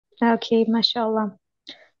Okay, mashallah.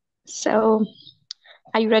 So,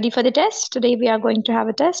 are you ready for the test? Today we are going to have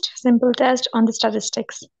a test, simple test on the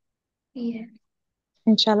statistics. Yeah.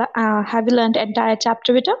 Inshallah. Have you learned entire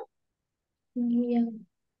chapter, Vita? Yeah.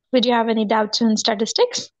 Did you have any doubts on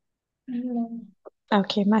statistics? No.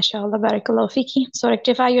 Okay, mashallah, barakallahu fiki. So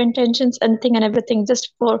rectify your intentions, anything and everything,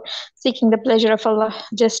 just for seeking the pleasure of Allah.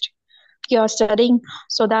 Just you're studying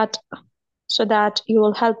so that you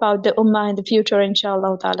will help out the ummah in the future,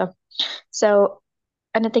 inshallah ta'ala. So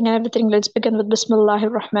anything and everything, let's begin with Bismillahir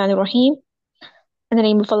Rahmanir Rahim. In the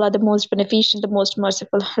name of Allah, the most beneficent, the most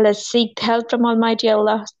merciful. Let's seek help from Almighty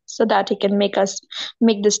Allah so that He can make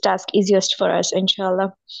this task easiest for us,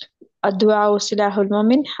 inshallah. Dua silahul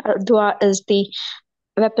mu'min. Dua is the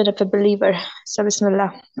weapon of a believer. So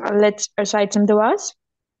Bismillah. Let's recite some duas.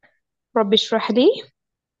 Rabbi shrah li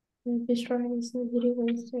رب اشرح لي صدري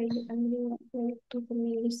ويسر لي أمري واحلل عقدة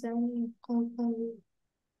من لساني يفقهوا قولي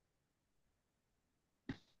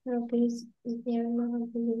رب زدني علما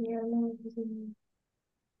رب زدني علما رب زدني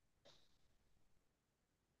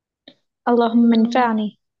Allahumma اللهم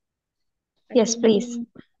anfa'ni. Yes, please.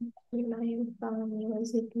 علمني بما ينفعني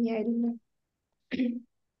وزدني علما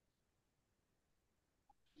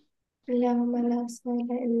اللهم لا سهل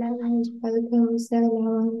إلا ما جعلته سهلا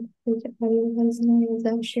وأنت تجعل الحزن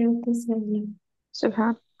إذا شئت سهلا.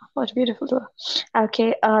 Subhan. What beautiful dua.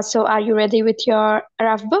 Okay, so are you ready with your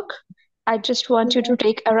rough book? I just want you Yeah. to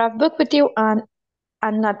take a rough book with you and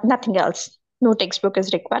nothing else. No textbook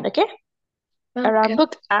is required, okay? A rough Okay.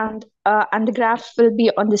 book and the graph will be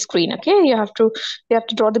on the screen, okay? You have to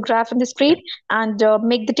draw the graph on the screen and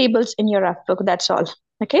make the tables in your rough book. That's all,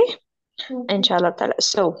 okay? Okay. Inshallah ta'ala.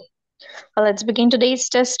 So let's begin today's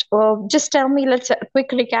test. Just tell me, let's a quick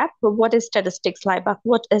recap. What is statistics, Laiba?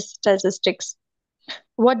 What is statistics?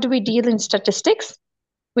 What do we deal in statistics?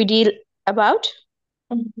 We deal about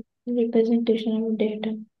Representation of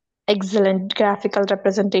data. excellent graphical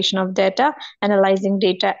representation of data, analyzing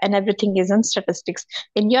data, and everything is in statistics.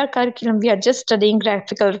 In your curriculum, we are just studying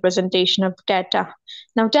graphical representation of data.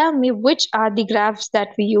 Now tell me, which are the graphs that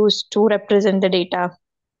we use to represent the data?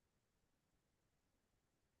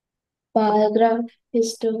 Bar graph,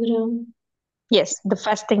 histogram, Yes, the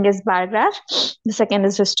first thing is bar graph, the second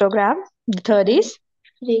is histogram, the third is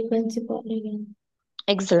frequency polygon.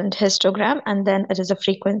 excellent histogram, and then it is a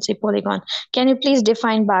frequency polygon. Can you please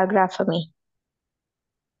define bar graph for me?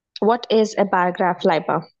 What is a bar graph,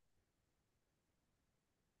 Lipa?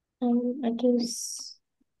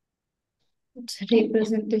 It's a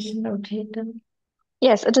representation of data.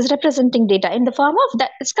 Yes, it is representing data in the form of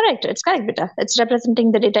that. It's correct. It's correct, beta. It's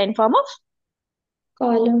representing the data in form of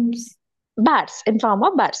Columns. bars, in form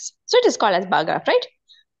of bars. So it is called as bar graph, right?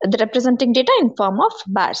 The representing data in form of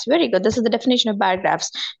bars. Very good. This is the definition of bar graphs.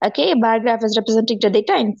 Okay, bar graph is representing the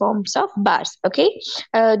data in forms of bars. Okay.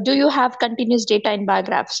 Do you have continuous data in bar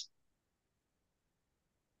graphs?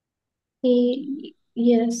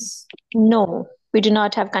 Yes. No, we do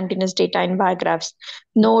not have continuous data in bar graphs.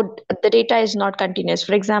 No, the data is not continuous.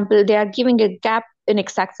 For example, they are giving a gap in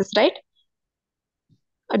x-axis, right?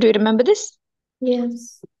 Do you remember this?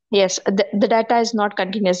 Yes. Yes, the data is not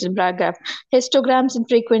continuous in bar graph. Histograms and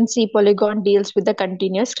frequency polygon deals with the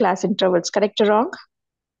continuous class intervals. Correct or wrong?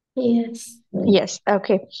 Yes. Yes.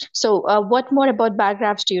 Okay. So, what more about bar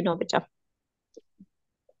graphs do you know, Beta?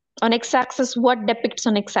 On x-axis, what depicts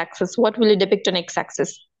on x-axis? What will you depict on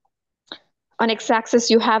x-axis? On x-axis,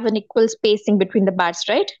 you have an equal spacing between the bars,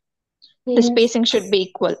 right? The Yes. spacing should be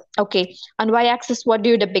equal. Okay. On y-axis, what do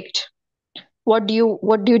you depict? What do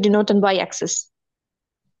you denote on y-axis?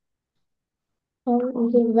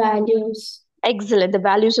 The values. Excellent. The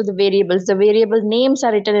values of the variables. The variable names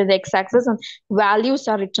are written in the x-axis and values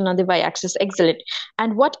are written on the y-axis. Excellent.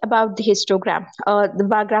 And what about the histogram? The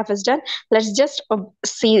bar graph is done. Let's just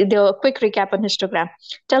see the quick recap on histogram.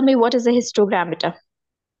 Tell me, what is a histogram, Beta?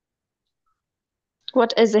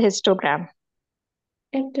 What is a histogram?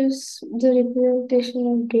 It is the representation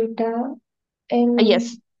of data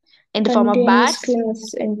Yes, in in the form of continuous bars. class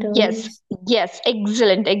Yes, intervals. yes,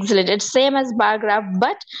 excellent, excellent. It's same as bar graph,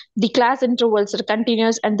 but the class intervals are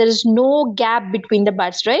continuous and there is no gap between the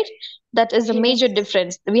bars, right? That is a major Yes.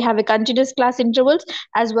 difference. We have a continuous class intervals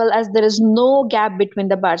as well as there is no gap between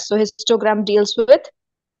the bars. So histogram deals with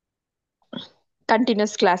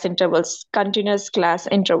continuous class intervals.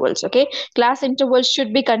 Okay, class intervals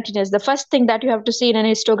should be continuous. The first thing that you have to see in an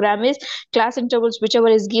histogram is class intervals, whichever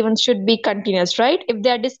is given, should be continuous, right? If they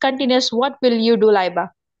are discontinuous, what will you do, Laiba?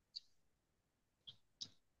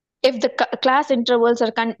 If the class intervals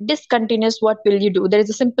are discontinuous, what will you do? There is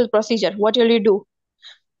a simple procedure. What will you do?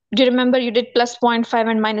 Do you remember you did plus 0.5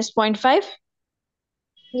 and minus 0.5?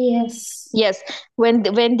 Yes. Yes, when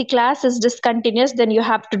the class is discontinuous, then you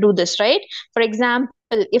have to do this, right? For example,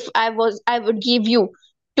 if I would give you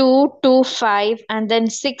 2 to 5 and then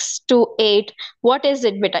 6 to 8. What is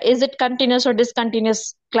it, beta? Is it continuous or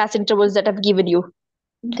discontinuous class intervals that I've given you?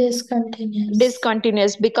 Discontinuous.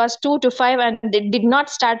 Discontinuous, because 2 to 5 and it did not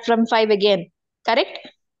start from 5 again, correct?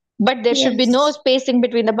 But there should be no Yes. spacing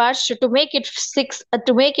between the bars. To make it 6,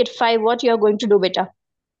 to make it 5, what you are going to do, beta?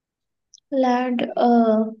 Add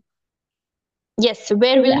Yes,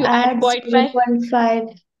 where will will you add add 0.5?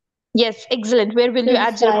 0.5 Yes, excellent. Where will you to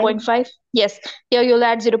add 5. 0.5? Yes, here you'll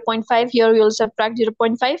add 0.5, here you'll subtract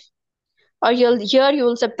 0.5, or here you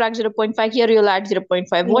will subtract 0.5, here you'll add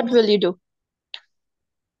 0.5. What will Yes. you do?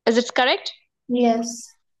 Is it correct? Yes.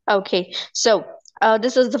 Okay, so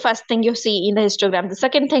this is the first thing you see in the histogram. The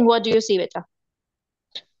second thing, what do you see, beta?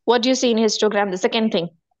 What do you see in histogram? The second thing,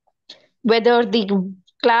 whether the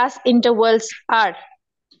class intervals are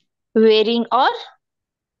varying or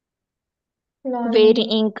Non.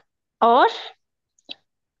 varying or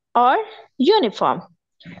or uniform.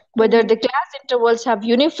 Whether the class intervals have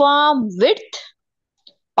uniform width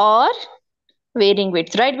or varying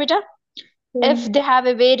width, right, beta? If they have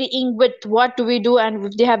a varying width, what do we do? And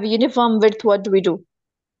if they have a uniform width, what do we do?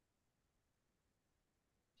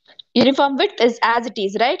 Uniform width is as it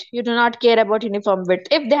is, right? You do not care about uniform width.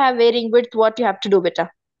 If they have varying width, what you have to do, beta?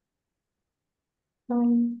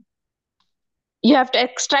 You have to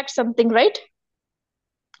extract something, right?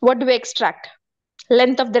 What do we extract?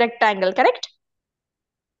 Length of the rectangle, correct?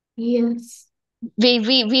 Yes.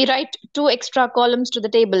 We write two extra columns to the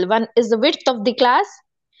table. One is the width of the class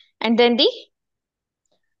and then the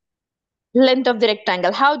length of the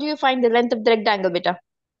rectangle. How do you find the length of the rectangle, beta?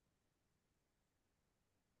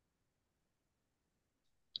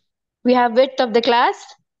 We have width of the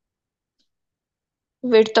class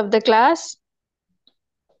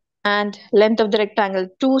and length of the rectangle.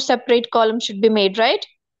 Two separate columns should be made, right?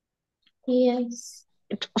 Yes.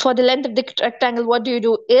 For the length of the rectangle, what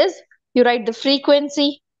do? Is you write the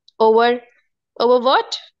frequency over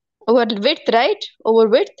what? Over width, right? Over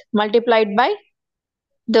width multiplied by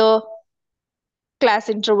the class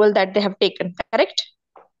interval that they have taken, correct?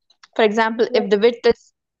 For example, if the width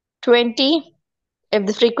is 20, if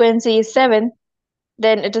the frequency is 7,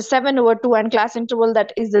 then it is 7 over 2, and class interval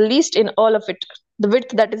that is the least in all of it, the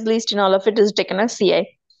width that is least in all of it, is taken as CI.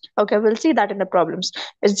 Okay, we'll see that in the problems.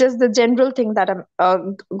 It's just the general thing that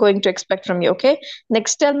I'm going to expect from you. Okay,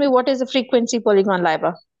 next, tell me, what is a frequency polygon,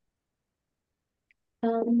 Liba?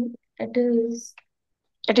 It is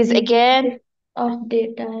It is again, of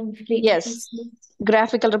data and yes, frequencies.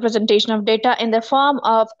 graphical representation of data in the form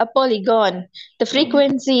of a polygon. The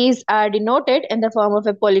frequencies are denoted in the form of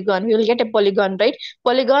a polygon. We will get a polygon, right?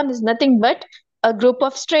 Polygon is nothing but a group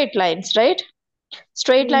of straight lines, right?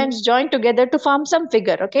 Straight lines joined together to form some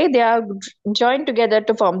figure. Okay, they are joined together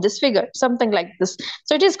to form this figure, something like this.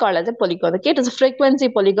 So it is called as a polygon. Okay, it is a frequency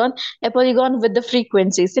polygon, a polygon with the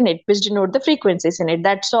frequencies in it, which denote the frequencies in it.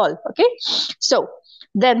 That's all. Okay, so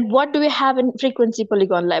then what do we have in frequency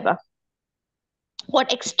polygon, Liba?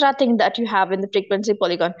 What extra thing that you have in the frequency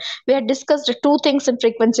polygon? We had discussed two things in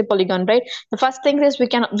frequency polygon, right? The first thing is we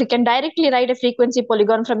can directly write a frequency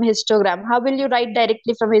polygon from a histogram. How will you write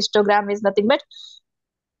directly from a histogram? Is nothing but,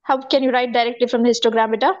 how can you write directly from the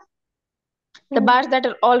histogram, beta? The bars that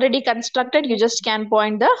are already constructed, you just can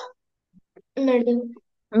point the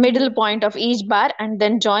middle point of each bar and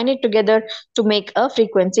then join it together to make a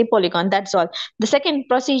frequency polygon. That's all. The second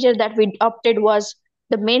procedure that we opted was,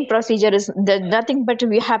 the main procedure is nothing but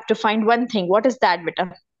we have to find one thing. What is that,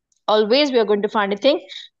 beta? Always we are going to find a thing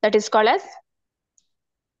that is called as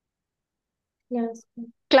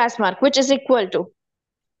class mark, which is equal to,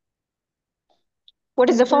 what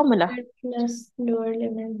is the formula? Plus lower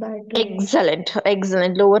limit by 2.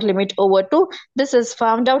 Excellent. Lower limit over 2. This is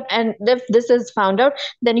found out, and if this is found out,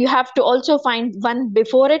 then you have to also find one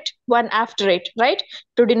before it, one after it, right?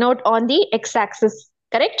 To denote on the x-axis,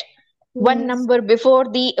 correct? One number before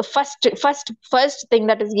the first thing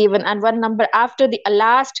that is given and one number after the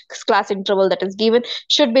last class interval that is given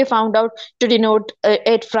should be found out to denote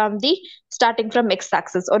it from the starting from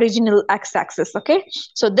x-axis, original x-axis. Okay,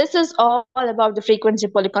 so this is all about the frequency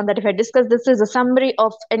polygon that if I discuss. This is a summary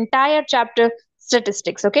of entire chapter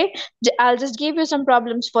statistics. Okay, I'll just give you some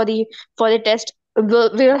problems for the test.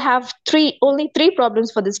 We'll have only three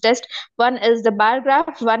problems for this test. One is the bar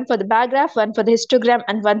graph, one for the bar graph, one for the histogram,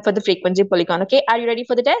 and one for the frequency polygon. Okay, are you ready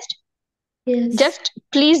for the test? Yes.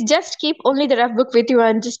 Please keep only the rough book with you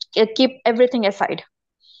and just keep everything aside.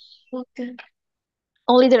 Okay.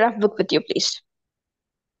 Only the rough book with you, please.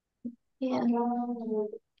 Yeah.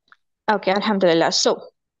 Okay, alhamdulillah. So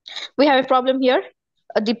We have a problem here.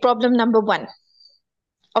 The problem number 1.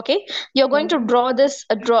 Okay, you're going to draw this.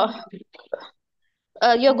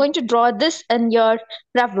 You're going to draw this in your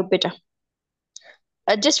graph book, beta.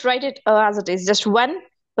 Just write it as it is. Just 1.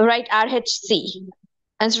 Write RHC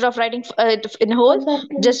instead of writing in whole. Also, I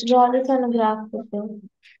can Just draw this on a graph paper.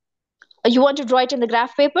 you want to draw it in the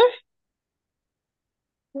graph paper.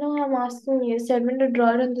 No, I'm asking you. You said me to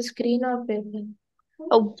draw it on the screen or paper.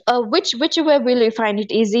 Whichever will you find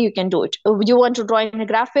it easy, you can do it. You want to draw in a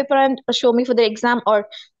graph paper and show me for the exam or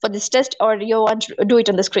for this test, or you want to do it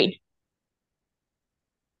on the screen?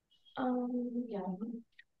 Yeah.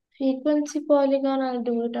 Frequency polygon, I'll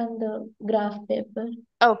do it on the graph paper.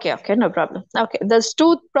 Okay, no problem. Okay, there's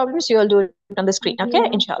 2 problems. You'll do it on the screen. Okay, Yeah.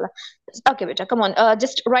 inshallah. Okay, beta, come on.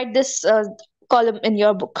 Just write this column in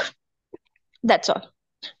your book. That's all.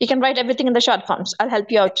 You can write everything in the short forms. I'll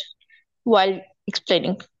help you out while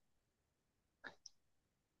explaining.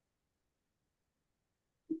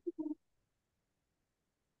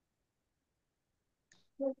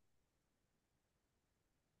 Do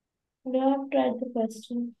I have to write the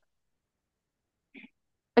question?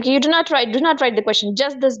 Okay, you do not write the question.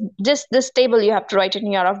 Just this table you have to write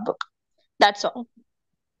in your off book. That's all.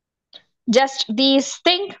 Just these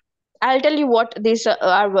things. I'll tell you what these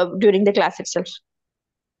are during the class itself.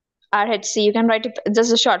 RHC, you can write it just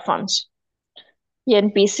the short forms.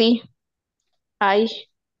 NPC, I,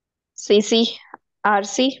 CC,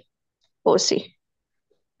 RC, OC.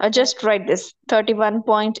 Just write this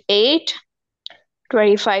 31.8,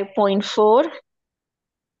 25.4,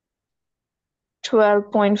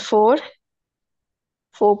 12.4,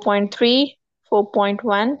 4.3,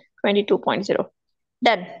 4.1, 22.0.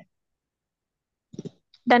 Done.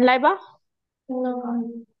 Done, Laiba?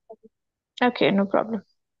 No. Okay, no problem.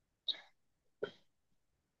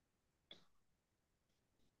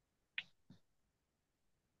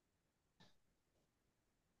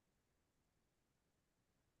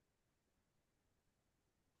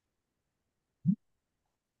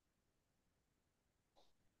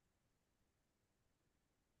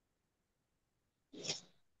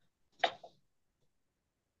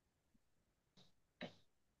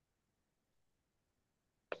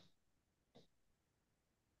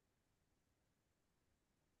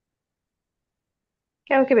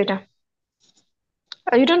 Okay, beta.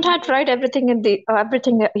 You don't have to write everything in the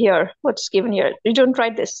everything here. What's given here? You don't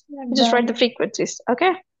write this. You just write the frequencies.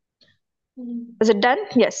 Okay. Is it done?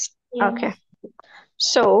 Yes. Okay.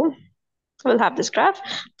 So we'll have this graph.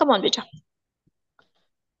 Come on, beta.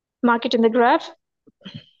 Mark it in the graph.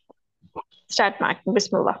 Start marking.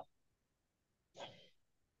 Bismillah.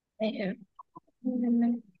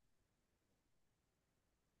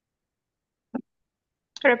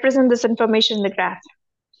 Represent this information in the graph.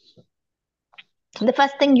 The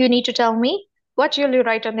first thing you need to tell me, what will you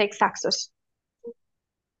write on the x-axis?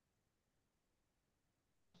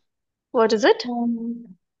 What is it?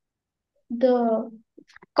 The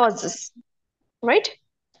causes, right?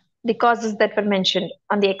 The causes that were mentioned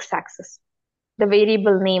on the x-axis. The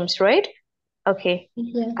variable names, right? Okay.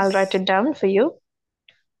 Yes. I'll write it down for you.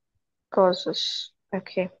 Causes.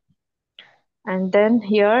 Okay. And then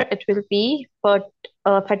here it will be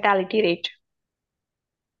fatality rate.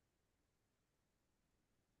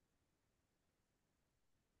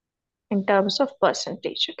 In terms of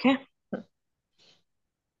percentage, okay?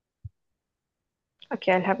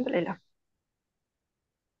 Okay, alhamdulillah.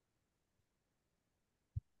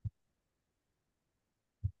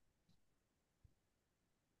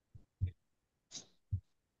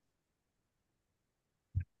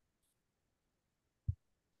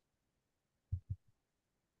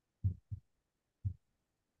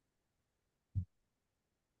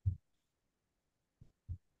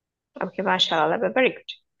 Okay, mashallah, very good.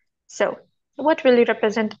 So, what will you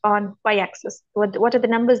represent on y-axis? What are the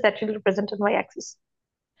numbers that will represent on y-axis?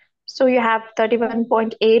 So you have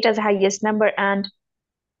 31.8 as the highest number and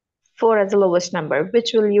 4 as the lowest number.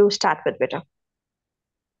 Which will you start with, beta?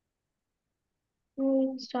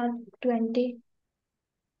 Start 20.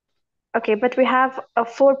 Okay, but we have a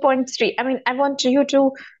 4.3. I mean, I want you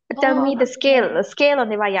to tell me the scale on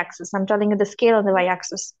the y-axis. I'm telling you the scale on the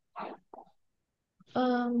y-axis.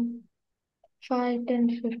 5,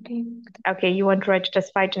 10, 15. Okay, you want to write it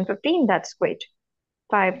as 5, 10, 15? That's great.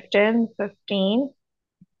 5, 10, 15,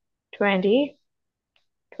 20,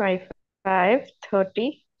 25,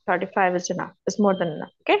 30, 35 is enough. It's more than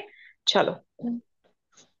enough. Okay, chalo.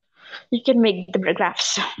 You can make the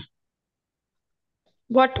graphs.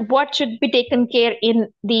 What should be taken care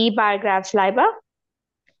in the bar graphs, Laiba?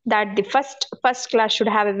 That the first class should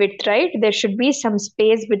have a width, right? There should be some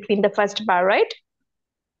space between the first bar, right?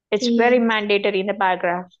 It's very mandatory in the bar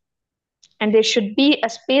graph. and there should be a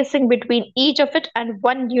spacing between each of it and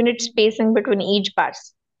 1 unit spacing between each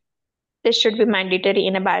bars. This should be mandatory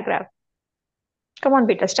in a bar graph. Come on,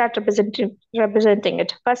 beta, start representing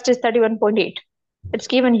it. First is 31.8. It's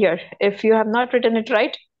given here. If you have not written it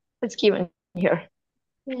right, it's given here.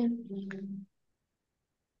 Yeah.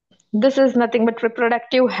 This is nothing but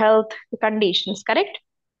reproductive health conditions, correct?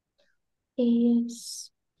 Yes.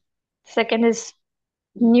 Second is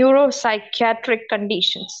neuropsychiatric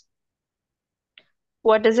conditions.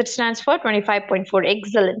 What does it stand for? 25.4.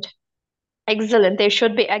 Excellent. Excellent. There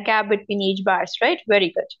should be a gap between each bars, right?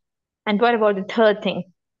 Very good. And what about the third thing?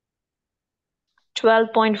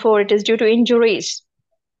 12.4. It is due to injuries.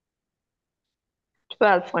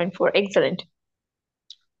 12.4. Excellent.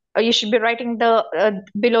 You should be writing the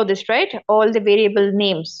below this, right? All the variable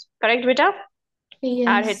names. Correct, Vita?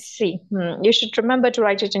 Yes. RHC. You should remember to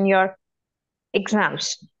write it in your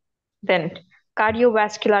exams. Then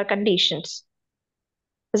cardiovascular conditions.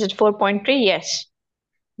 Is it 4.3? Yes.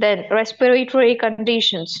 Then respiratory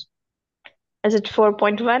conditions. Is it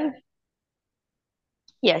 4.1?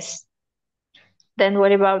 Yes. Then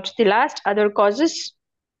what about the last, other causes?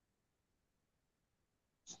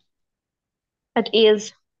 It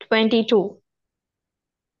is 22.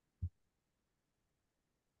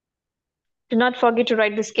 Do not forget to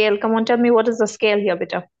write the scale. Come on, tell me what is the scale here,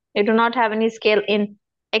 beta. You do not have any scale in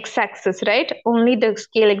x-axis, right? Only the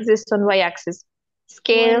scale exists on y-axis.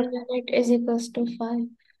 Scale 1 unit is equals to 5.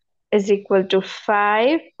 is equal to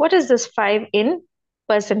 5. What is this 5 in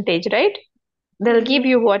percentage, right? They'll give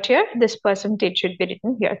you what here? This percentage should be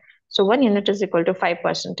written here. So 1 unit is equal to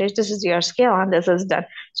 5%. This is your scale and this is done.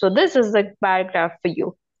 So this is the bar graph for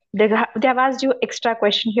you. They have asked you extra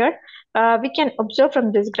question here. We can observe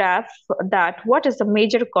from this graph that what is the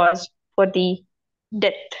major cause for the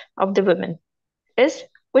death of the women is,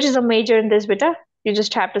 which is a major in this beta? You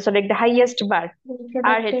just have to select the highest bar,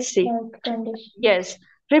 Reproductive RHC. health condition. Yes,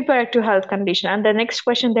 reproductive health condition. And the next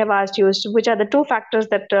question they've asked you is which are the 2 factors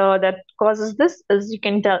that that causes this? Is you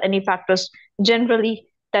can tell any factors generally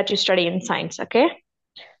that you study in science. Okay,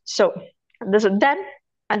 so this is done.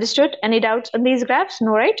 Understood? Any doubts on these graphs?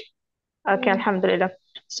 No, right? Okay, alhamdulillah.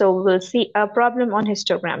 So we'll see a problem on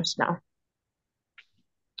histograms now.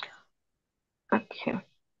 Okay.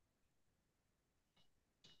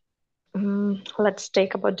 Let's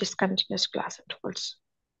take about discontinuous class intervals.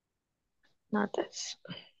 Not this.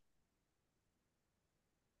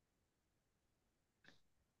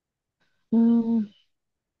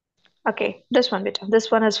 Okay, this one, beta. This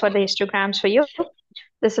one is for the histograms for you.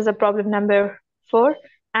 This is a problem number 4,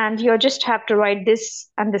 and you just have to write this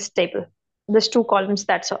and this table. These 2 columns,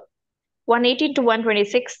 that's all. 118 to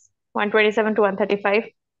 126, 127 to 135.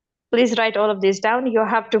 Please write all of these down. You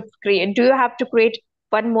have to create. Do you have to create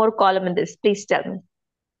one more column in this? Please tell me.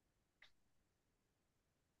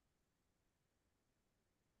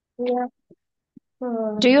 Yeah.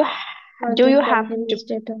 Do you have to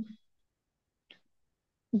data.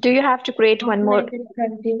 do you have to create one more? It is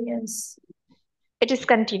continuous. It is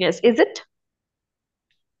continuous. Is it?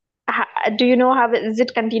 Do you know how is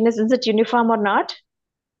it continuous? Is it uniform or not?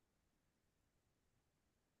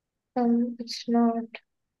 It's not.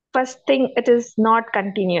 First thing, it is not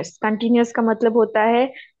continuous. Continuous का मतलब होता है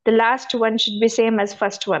the last one should be same as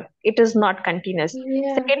first one. It is not continuous.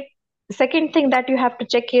 Yeah. Second thing that you have to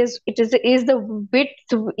check is the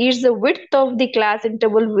width of the class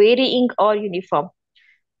interval varying or uniform.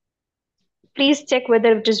 Please check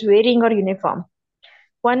whether it is varying or uniform.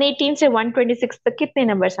 118 से 126 तक कितने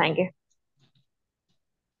numbers आएंगे?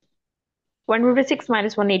 126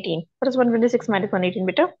 minus 118. What is 126 minus 118,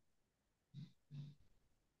 beta?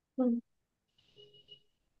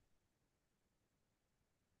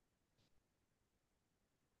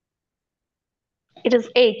 It is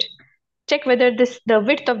 8. Check whether the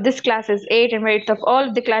width of this class is 8 and width of all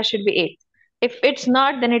of the class should be 8. If it's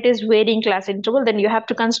not, then it is varying class interval. Then you have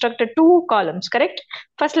to construct 2 columns, correct?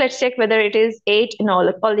 First, let's check whether it is 8 in all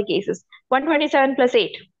the cases. 127 plus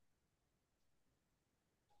 8.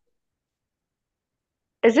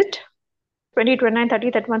 Is it? 20, 29,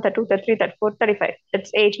 30, 31, 32, 33, 34, 35.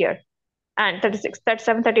 It's 8 here. And 36,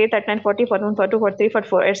 37, 38, 39, 40, 41, 42, 43,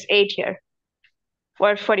 44. It's 8 here.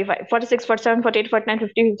 45, 46, 47, 48, 49,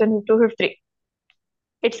 50, 51, 52, 53.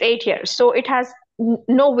 It's 8 here. So it has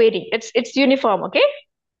no varying. It's uniform, okay?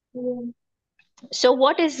 Yeah. So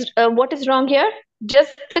what is wrong here?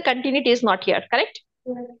 Just the continuity is not here, correct?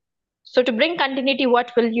 Yeah. So to bring continuity,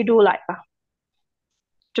 what will you do, Laika?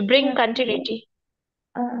 To bring continuity.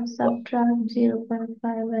 Subtract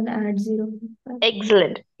 0.5 and add 0.5.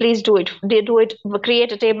 Excellent. Please do it. They do it.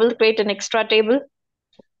 Create a table, create an extra table.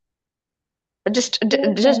 Just Should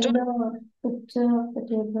I just do send the picture of the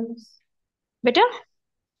tables? better.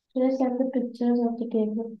 Should I send the pictures of the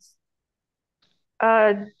tables?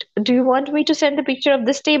 Uh, do you want me to send the picture of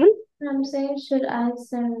this table? I'm saying, should I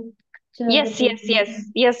send picture of the Yes, yes, yes, tables?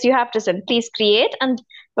 yes. You have to send. Please create and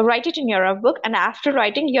write it in your book. And after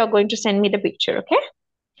writing, you're going to send me the picture.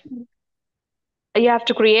 Okay? You have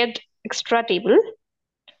to create extra table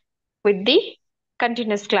with the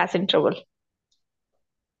continuous class interval.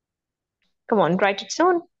 Come on, write it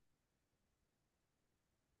soon.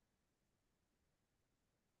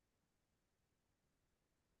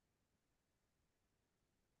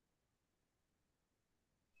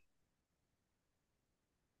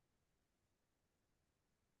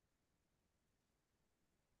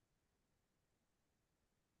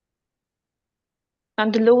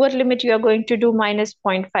 On the lower limit, you are going to do minus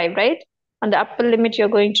 0.5, right? On the upper limit, you're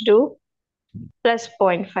going to do plus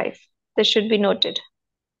 0.5. This should be noted.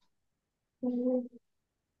 Mhm.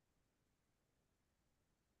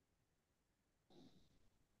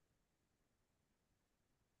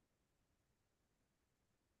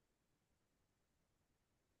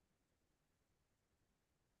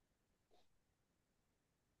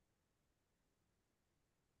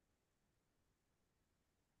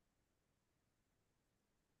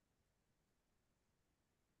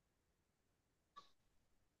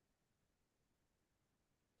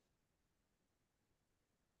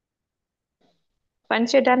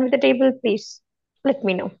 Once you're done with the table, please let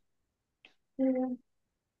me know. Yeah.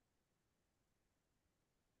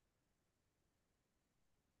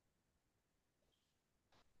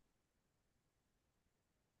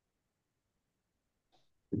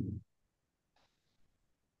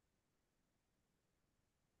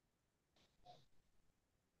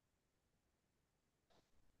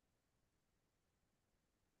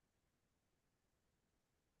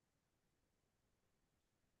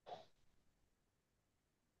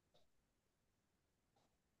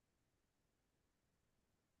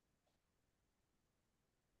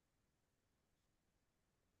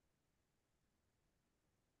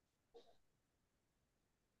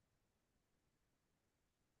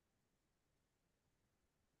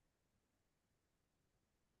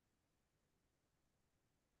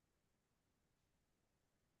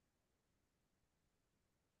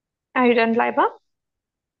 Are you done, Laiba?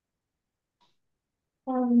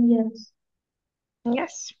 Yes.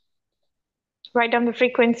 Yes. Write down the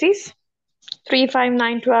frequencies. 3, 5,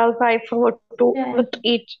 9, 12, 5, 4, 2 Yeah. with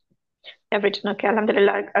each. I've written, okay,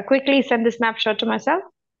 alhamdulillah. I quickly send the snapshot to myself.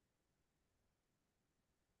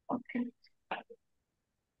 Okay.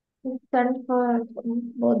 It's done for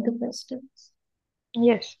both the questions.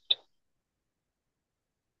 Yes.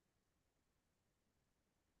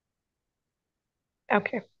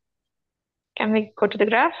 Okay. Can we go to the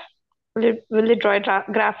graph? Will you draw a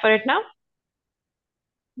graph for it now?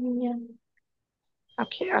 Yeah.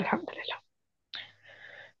 Okay, alhamdulillah.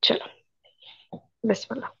 Chalo.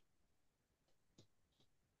 Bismillah.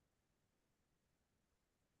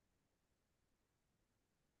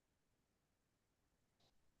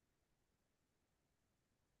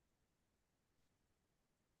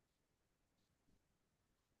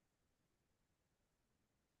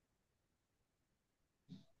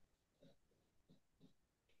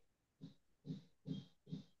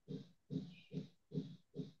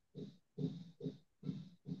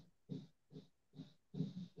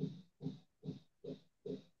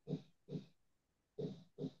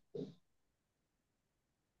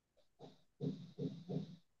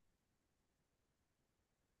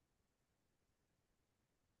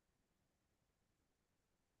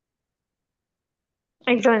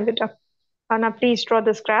 Excellent, Vita. Now please draw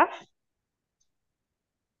this graph.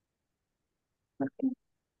 Okay.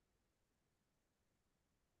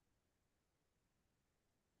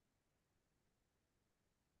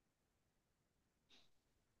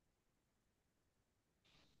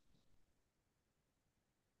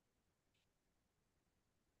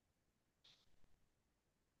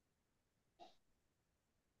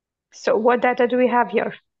 So what data do we have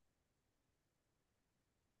here?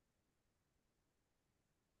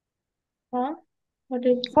 Huh? What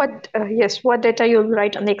did you say? Yes, what data you'll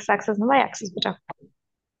write on the x-axis and y-axis, Vita?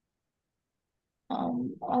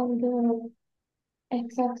 On the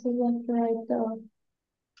x-axis, I have to write the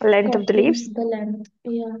Length of the copy, leaves. the length.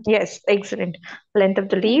 Yeah. Yes, excellent. Length of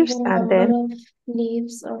the And leaves the and number then of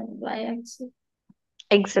leaves on y-axis.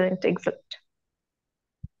 excellent, excellent.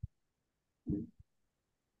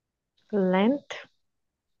 Length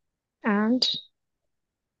and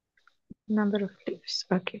number of leaves.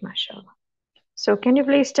 Okay, mashallah. So can you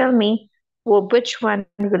please tell me which one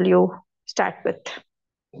will you start with?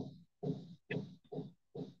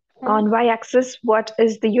 On y-axis, what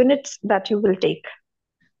is the units that you will take?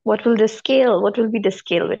 What will be the scale,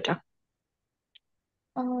 beta?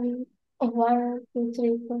 1, 2,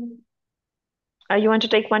 3, 4. You want to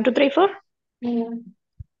take 1, 2, 3, 4? Yeah.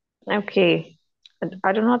 Okay.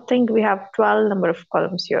 I do not think we have 12 number of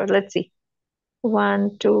columns here. Let's see.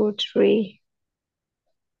 1, 2, 3,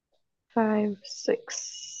 5,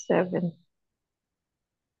 6, 7,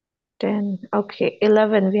 10. Okay,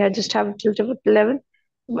 11. We just have till 11,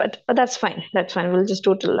 but that's fine. That's fine. We'll just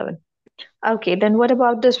do till 11. Okay, then what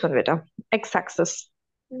about this one, beta? X-axis.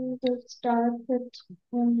 We'll start with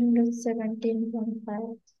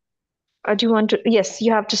 117.5. Do you want to? Yes,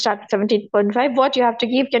 you have to start with 17.5. What you have to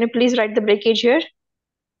give? Can you please write the breakage here?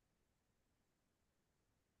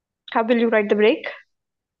 How will you write the break?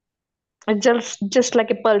 It's just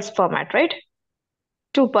like a pulse format, right?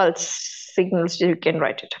 2 pulse signals you can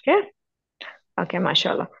write it. Okay. Okay,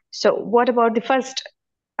 mashallah. So what about the first?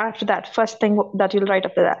 After that, first thing that you'll write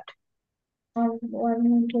after that.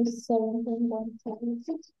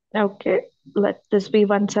 117.5. Okay, let this be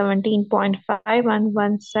 117.5 and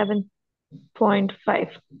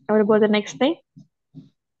 17.5. What about the next thing?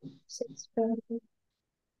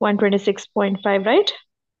 126.5, right?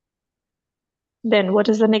 Then what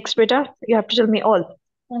is the next beta? You have to tell me all.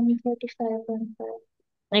 135.5.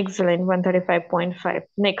 Excellent, 135.5.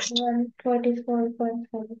 Next.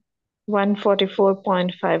 144.5.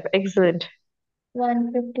 144.5. Excellent.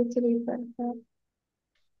 153.5.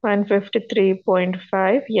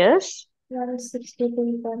 153.5. Yes.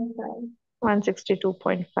 162.5.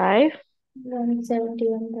 162.5.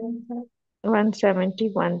 171.5.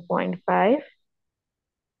 171.5.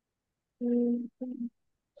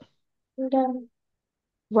 Done.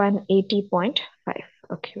 180.5.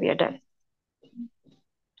 Okay, we are done.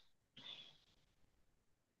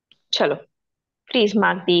 Chalo. Please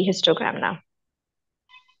mark the histogram now.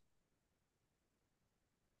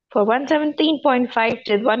 For 117.5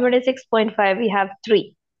 till 126.5, we have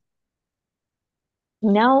 3.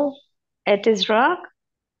 No, it is wrong.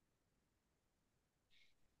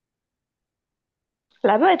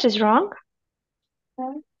 Laba, it is wrong.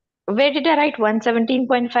 Where did I write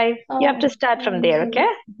 117.5? You have to start from there, okay?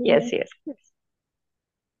 Yes.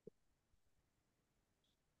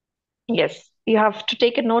 Yes, you have to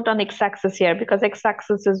take a note on x-axis here because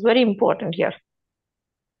x-axis is very important here.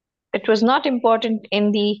 It was not important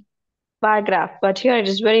in the bar graph, but here it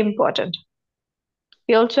is very important.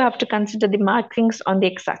 We also have to consider the markings on the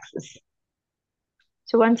x-axis.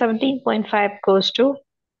 So 117.5 goes to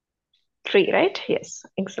 3, right? Yes,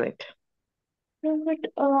 excellent. But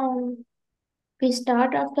we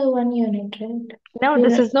start after 1 unit, right? No,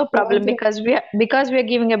 this is no problem because we are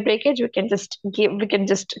giving a breakage. We can just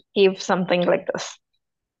give something like this.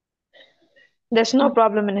 There's no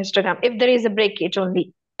problem in histogram if there is a breakage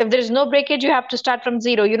only. If there is no breakage, you have to start from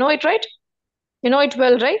 0. You know it, right? You know it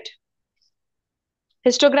well, right?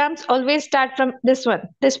 Histograms always start from this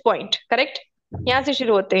point, correct? यहाँ से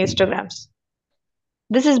शुरू होते हैं histograms.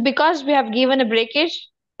 This is because we have given a breakage.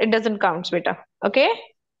 It doesn't count, beta. Okay?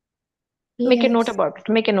 Yes. Make a note about it.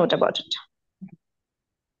 Make a note about it.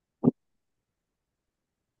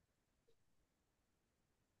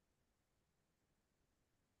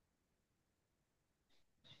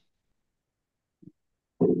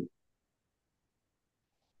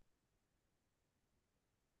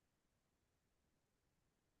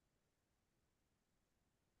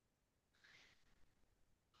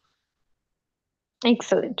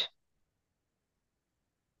 Excellent.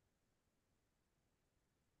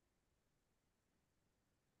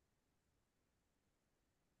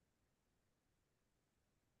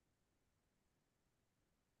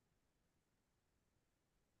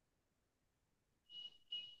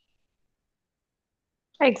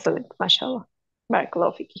 Excellent, mashallah.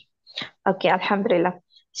 Barakallahu fiki. Okay, alhamdulillah.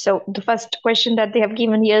 So the first question that they have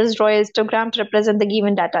given here is draw a histogram to represent the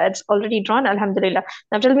given data. It's already drawn, alhamdulillah.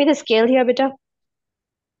 Now tell me the scale here, beta.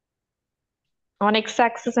 On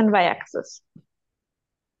x-axis and y-axis.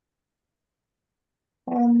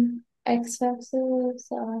 X-axis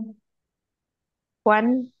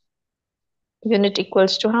 1 unit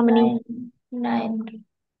equals to how many? 9.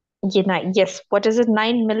 Yeah, 9. Yes. What is it?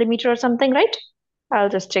 9 millimeter or something, right? I'll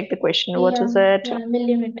just check the question. What is it? Yeah,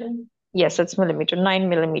 millimeter. Yes, it's millimeter. 9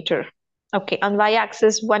 millimeter. Okay. On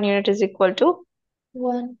y-axis, 1 unit is equal to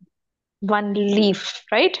 1. 1 leaf,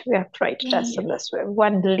 right? We have to write it as in this way.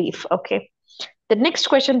 1 leaf. Okay. The next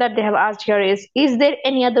question that they have asked here is there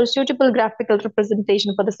any other suitable graphical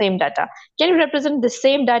representation for the same data? Can you represent the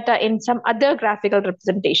same data in some other graphical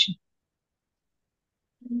representation?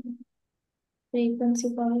 frequency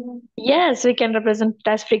polygon. Yes, we can represent it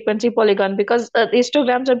as frequency polygon because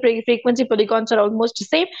histograms and frequency polygons are almost the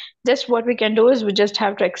same. Just what we can do is we just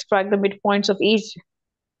have to extract the midpoints of each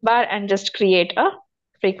bar and just create a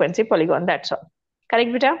frequency polygon. That's all.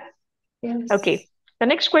 Correct, Vita? Yes. Okay. The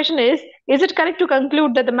next question is it correct to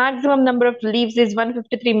conclude that the maximum number of leaves is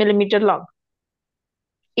 153 millimeter long?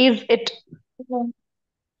 Is it No,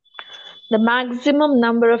 the maximum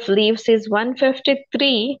number of leaves is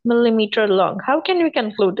 153 millimeter long? How can we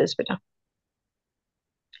conclude this, Vita?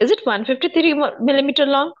 Is it 153 millimeter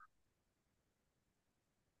long?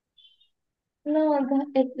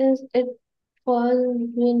 it falls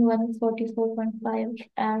between 144.5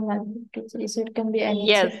 and 153, so it can be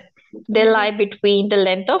Yes, anything. they lie between the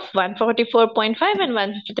length of 144.5 and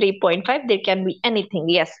 153.5. There can be anything.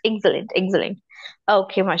 Yes, excellent, excellent.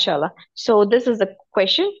 Okay, mashallah. So this is the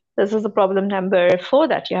question. This is the problem number 4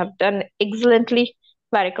 that you have done excellently.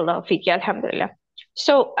 Barakallah fiki, alhamdulillah.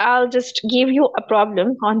 So I'll just give you a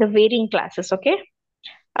problem on the varying classes, okay?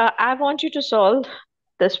 I want you to solve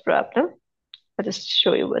this problem. I'll just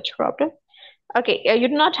show you which problem. Okay, you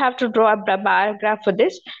do not have to draw a bar graph for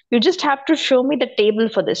this. You just have to show me the table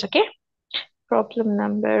for this, okay? Problem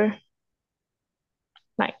number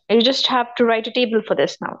 9. You just have to write a table for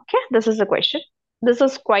this now, okay? This is the question. This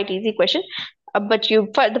is quite easy question. But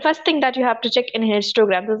the first thing that you have to check in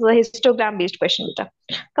histogram, this is a histogram based question, Vita.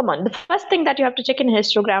 Come on, the first thing that you have to check in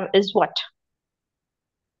histogram is what?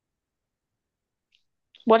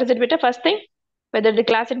 What is it, Vita? First thing? Whether the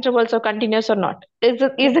class intervals are continuous or not. Is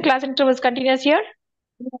the class intervals continuous here?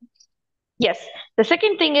 Yes. The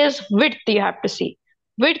second thing is width you have to see.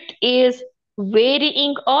 Width is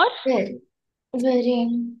varying or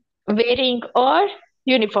Varying. varying or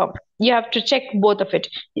uniform. You have to check both of it.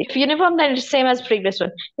 If uniform, then it's same as previous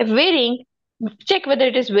one. If varying, check whether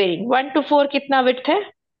it is varying. 1 to 4 kitna width hai?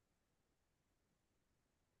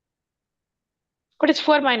 What is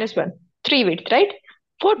 4 minus 1? 3 width, right?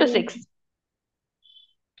 4 to Yeah. 6,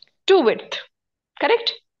 2 width.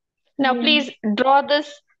 Correct? Now Yeah. please draw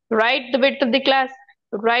this, write the width of the class,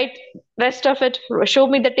 write rest of it, show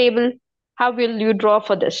me the table. How will you draw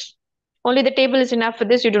for this? Only the table is enough for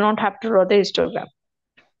this. You do not have to draw the histogram.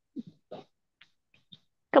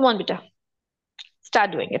 Come on, Beta.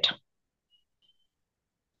 Start doing it.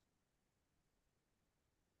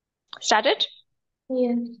 Start it?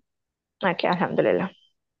 Yes. Okay, alhamdulillah.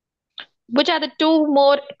 Which are the two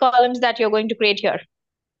more columns that you're going to create here?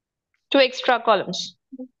 Two extra columns.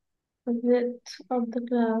 Width of the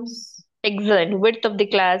class. Excellent. Width of the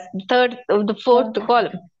class. Third, the fourth Uh,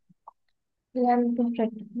 column. Length of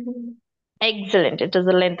rectangle. Excellent. It is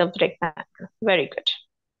the length of the rectangle. Very good.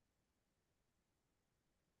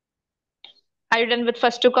 Are you done with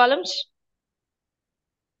first two columns?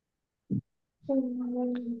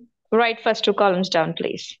 Write first two columns down,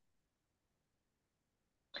 please.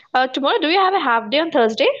 Tomorrow, do you have a half day on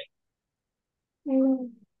Thursday? No.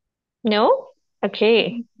 No?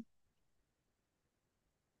 Okay.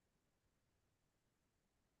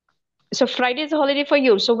 So Friday is a holiday for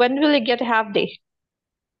you. So when will you get a half day?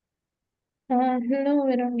 No,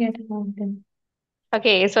 we don't get half day.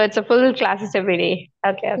 Okay, so it's a full classes every day.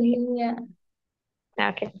 Okay, okay. Yeah.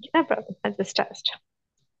 Okay, no problem. I just asked.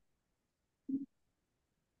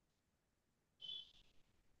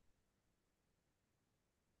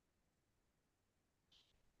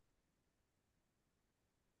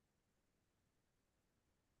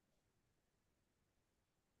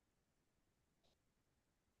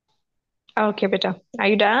 Okay, beta. Are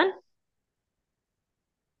you done?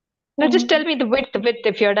 No, just tell me the width. The width.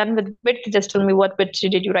 If you're done with width, just tell me what width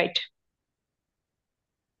did you write.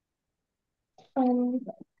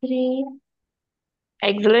 3,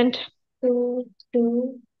 Excellent. 2,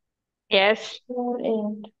 2, Yes. 4,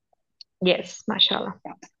 8. Yes. Mashallah.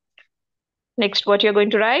 Next, what you're going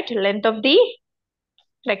to write? Length of the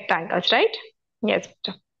rectangles, right? Yes.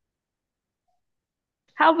 Beta.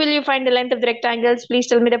 How will you find the length of the rectangles? Please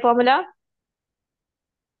tell me the formula.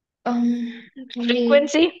 Three,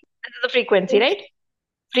 Frequency. This is the frequency, six, right? six,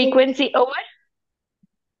 Frequency over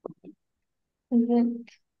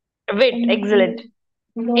width, width. Excellent.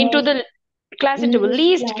 into Into the the class interval.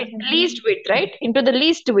 least Least class least width, right? Into the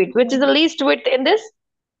least width. Which is the least width in this?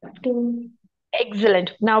 2.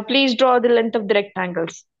 Excellent. Now please draw the length of the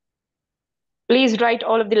rectangles. Please write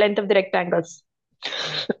all of the length of the rectangles.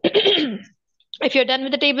 If you're done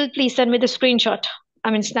with the table, please send me the screenshot.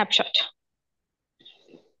 I mean snapshot.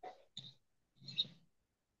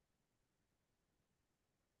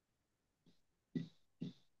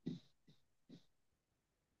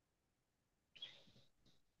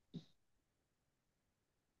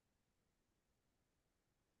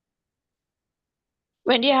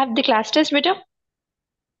 When do you have the class test, beta?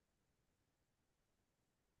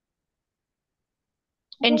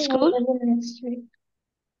 In Oh, school? maybe next week.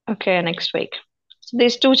 Okay, next week. So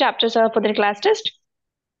these two chapters are for the class test?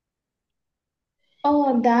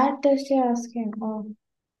 Oh, that test you're asking. Oh,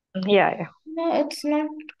 Yeah, yeah. no, it's not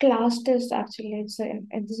class test actually. It's an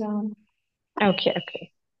exam. Okay,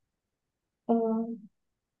 okay. Uh,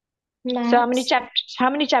 So Maths. how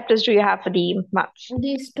many chapters do you have for the maths?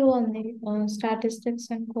 These two only. Statistics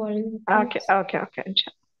and Okay, qualities. okay, okay.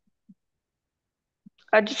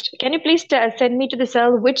 Just can you please send me to the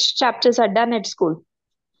cell which chapters are done at school?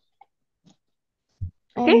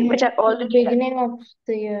 Okay, which are already done. Beginning of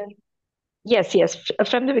the year. Yes, yes,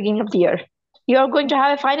 from the beginning of the year. You are going to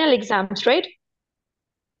have a final exams, right?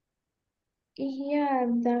 Yeah,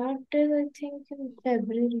 that is I think in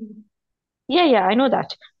February. Yeah, yeah, I know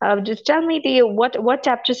that. Just tell me the what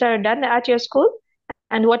chapters are done at your school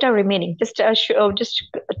and what are remaining. Just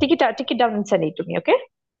take it down and send it to me. Okay?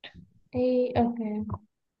 Okay.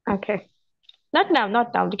 Okay. Not now,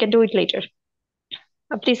 not now. We can do it later.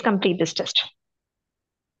 Please complete this test.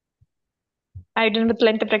 Are you done with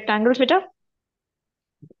length of rectangles, beta?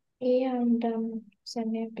 Yeah, I'm done.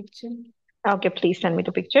 Send me a picture. Okay, please send me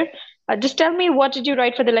the picture. Just tell me what did you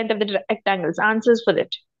write for the length of the rectangles? Answers for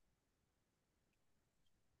it.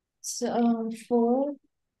 So, 4,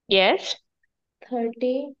 Yes.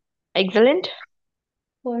 30, Excellent.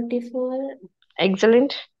 44,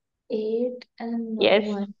 Excellent. 8, and Yes.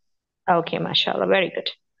 1. Okay, mashallah. Very good.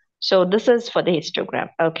 So this is for the histogram.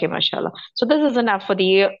 Okay, mashallah. So this is enough for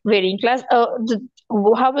the varying class.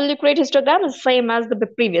 How will you create histogram? It's same as the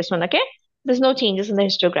previous one. Okay. There's no changes in the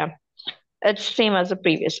histogram. It's same as the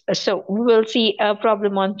previous. So we will see a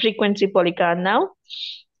problem on frequency polygon now.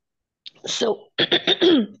 So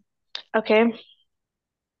okay.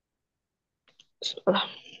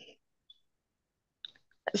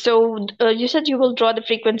 So you said you will draw the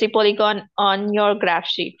frequency polygon on your graph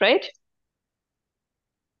sheet, right?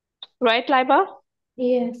 Right, Laiba?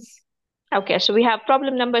 Yes. Okay, so we have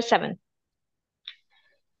problem number 7.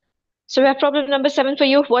 So we have problem number 7 for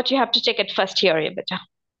you. What you have to check it first here, beta.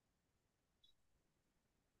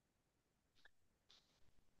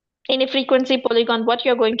 In a frequency polygon, what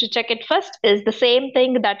you're going to check it first is the same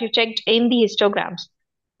thing that you checked in the histograms.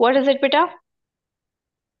 What is it, beta?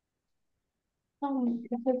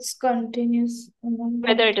 If it's continuous,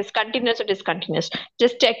 Whether it is continuous or discontinuous.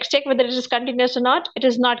 Just check whether it is continuous or not. It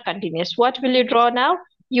is not continuous. What will you draw now?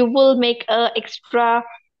 You will make a extra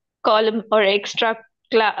column or extra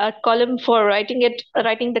column for writing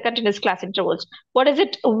the continuous class intervals. What is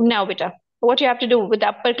it now, beta? What you have to do with the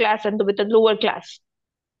upper class and with the lower class?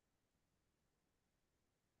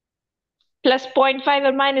 Plus 0.5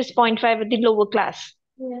 or minus 0.5 with the lower class.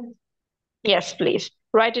 yes. Yes, please.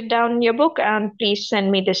 Write it down in your book and please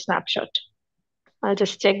send me the snapshot. I'll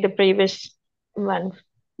just check the previous one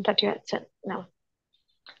that you had sent now.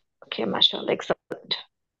 Okay, mashallah, excellent.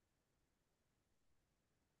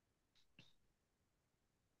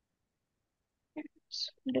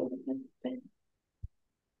 Do it.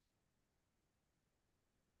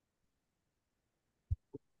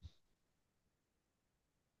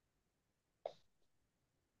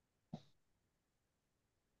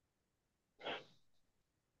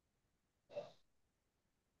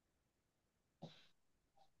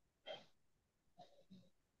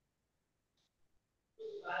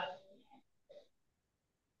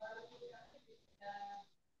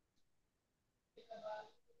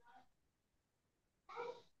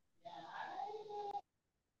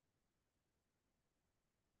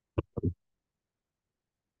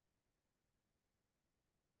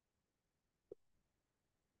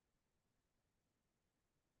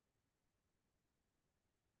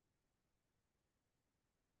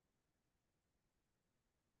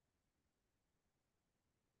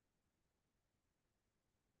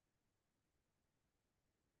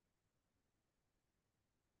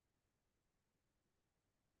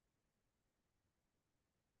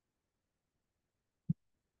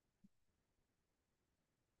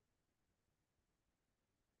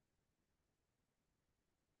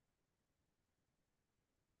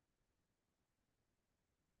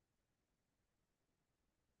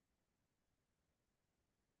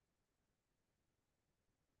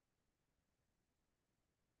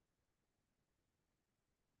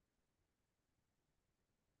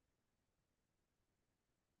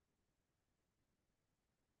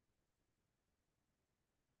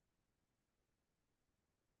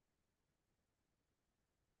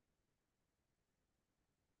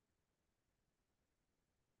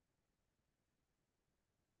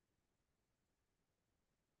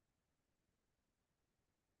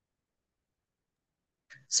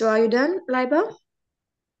 So are you done, Laiba?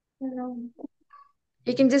 No.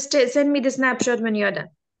 You can just send me the snapshot when you're done.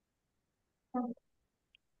 Okay.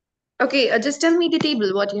 Okay, just tell me the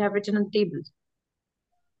table, what you have written on the table.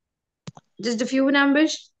 Just a few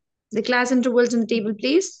numbers, the class intervals in the table,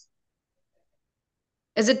 please.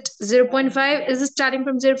 Is it 0.5? Is it starting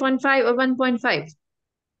from 0.5 or 1.5?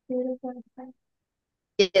 0.5.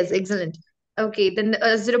 Yes, excellent. Okay, then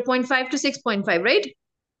 0.5 to 6.5, right?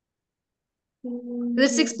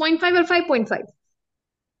 Is it Yes. 6.5 or 5.5?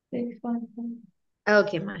 6.5.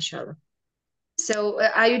 Okay, mashallah. So,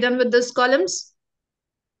 are you done with those columns?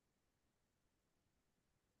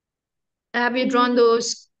 Have you drawn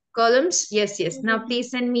those columns? Yes, yes. Now,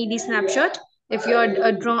 please send me the snapshot if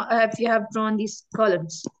if you have drawn these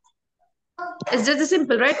columns. It's just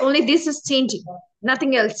simple, right? Only this is changing,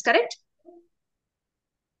 nothing else. Correct?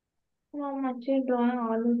 No, I'm actually drawing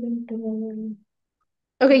all of them together.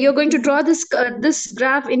 Okay, you're going to draw this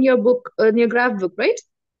graph in your book, in your graph book, right?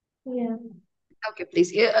 Yeah. Okay,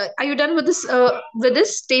 please. Are you done with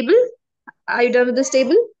this table? Are you done with this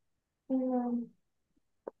table? No.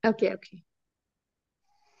 Okay, okay.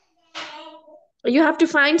 You have to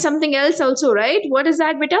find something else also, right? What is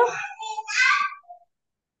that, beta?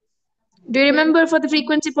 Do you remember for the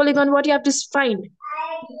frequency polygon what you have to find?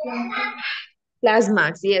 Plasma.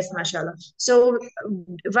 Plasmax, yes, mashallah. So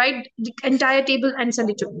write the entire table and send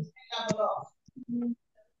it to me. Mm.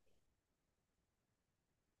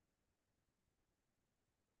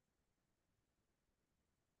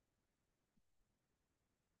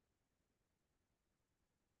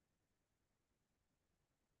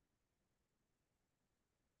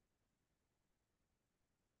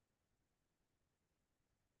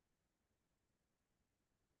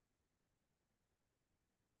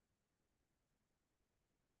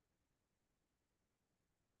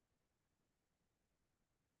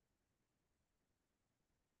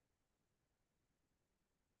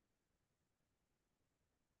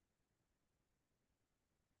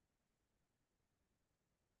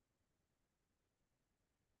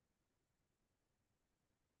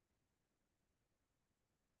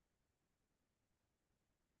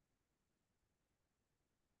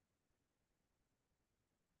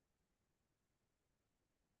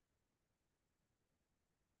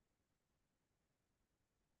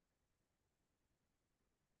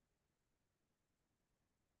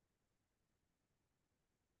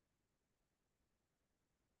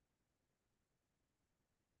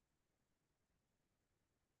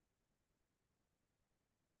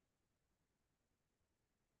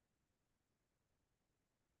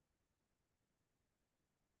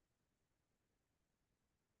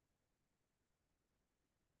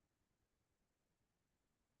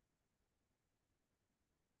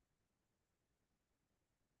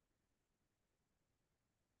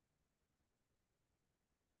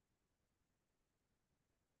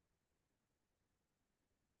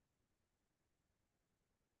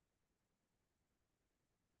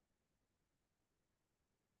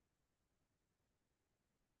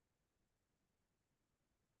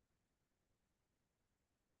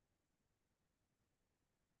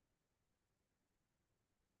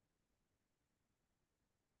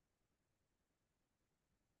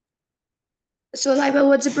 So Laiba,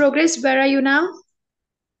 what's the progress? Where are you now?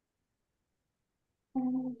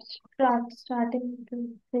 Starting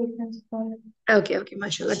to frequency column. Okay, okay,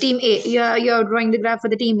 mashallah. Team A. You're drawing the graph for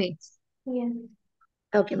the team A. Yes.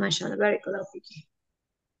 Okay, mashallah. Very cool.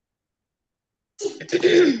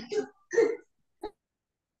 Okay.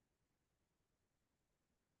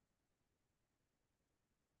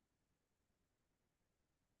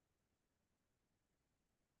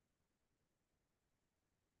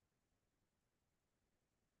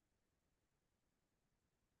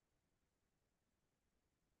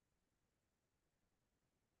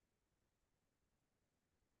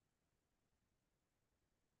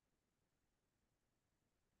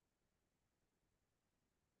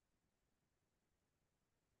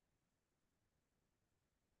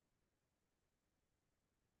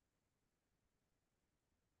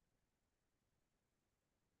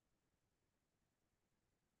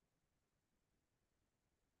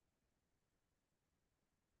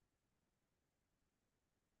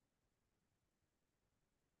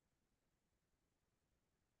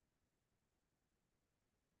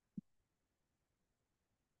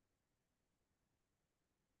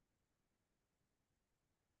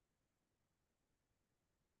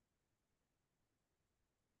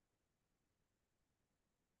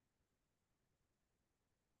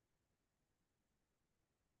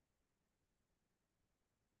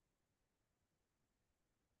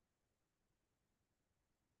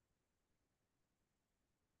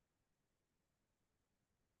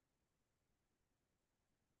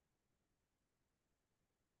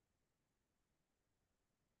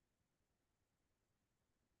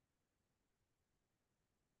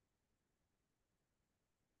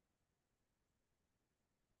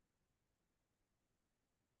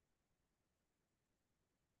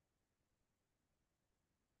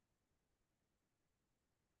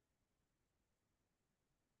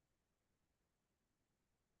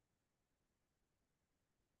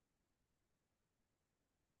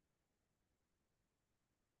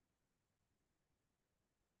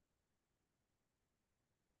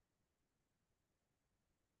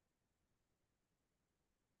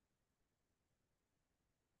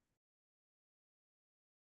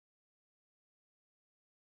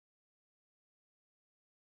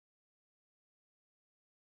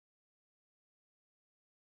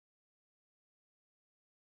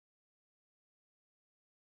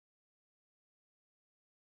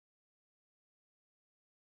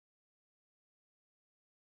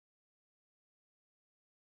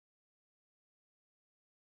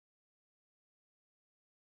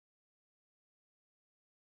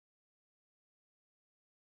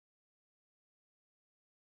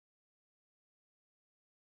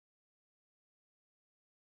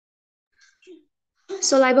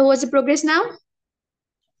 So, Laiba, what's the progress now?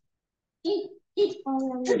 I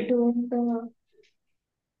am doing the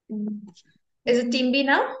Is it Team B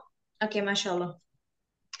now? Okay, mashallah.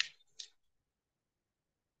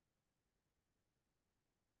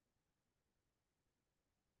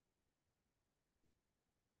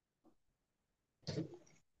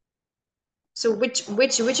 So, which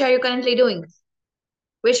are you currently doing?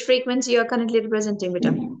 Which frequency you are currently representing,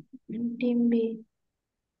 beta? team B.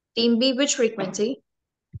 Team B, which frequency?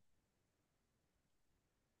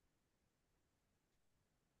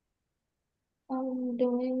 I'm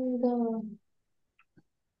doing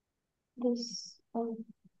this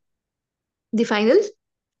The final?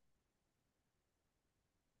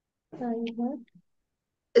 sorry, what?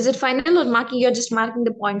 Is it final or marking? You're just marking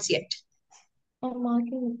the points yet. I'm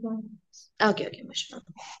marking the points. Okay, okay, mashallah.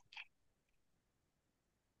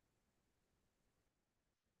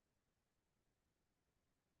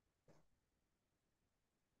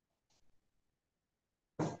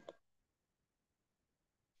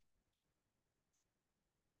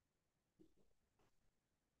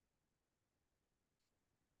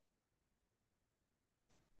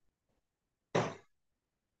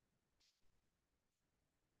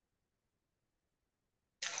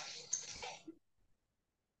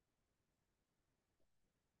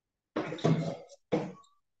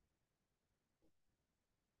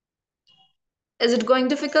 Is it going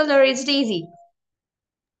difficult or is it easy?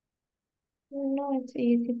 No, it's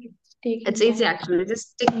easy. It's taking It's easy time. actually.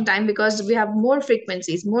 Just taking time because we have more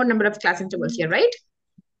frequencies, more number of class intervals here, right?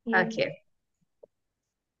 Yeah. Okay.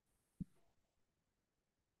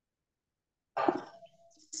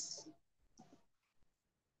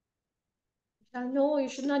 No, you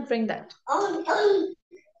should not bring that.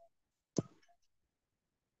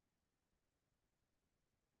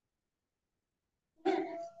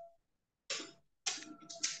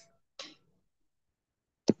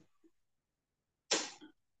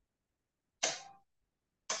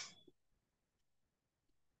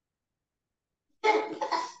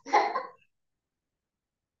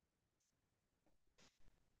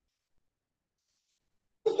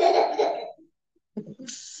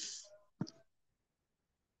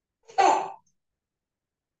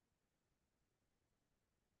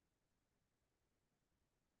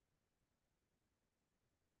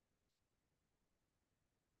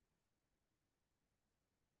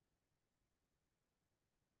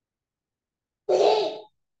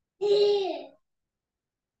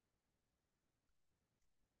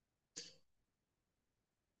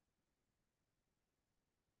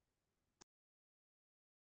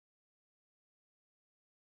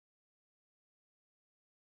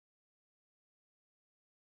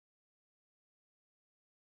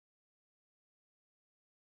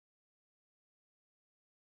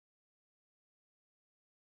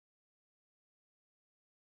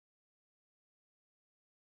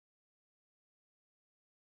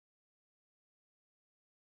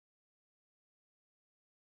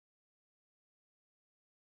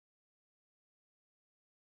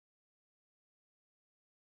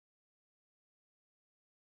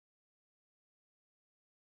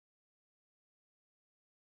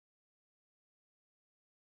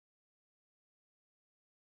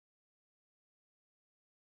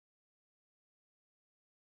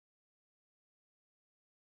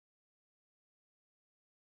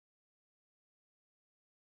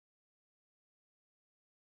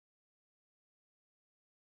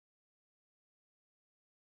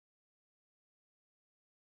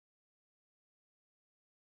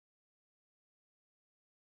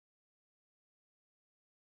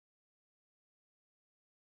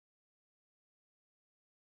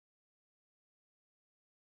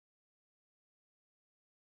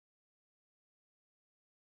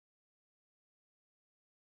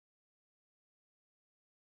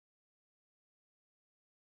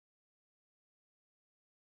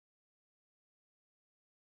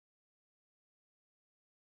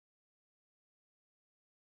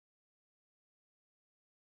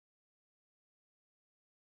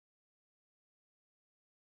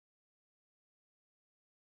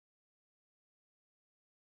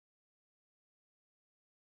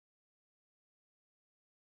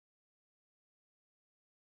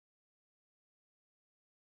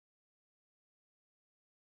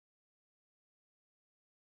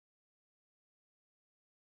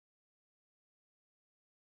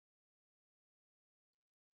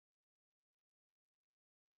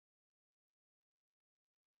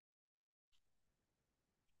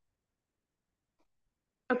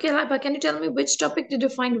 Okay, Laiba, can you tell me which topic did you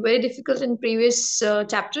find very difficult in previous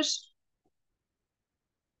chapters?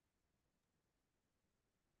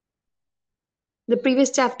 The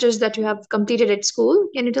previous chapters that you have completed at school,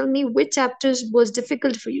 can you tell me which chapters was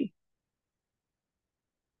difficult for you?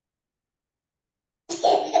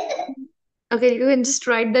 Okay, you can just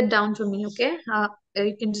write that down for me, okay?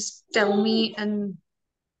 You can just tell me and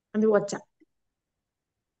on the WhatsApp.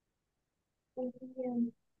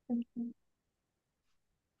 Yeah. Okay.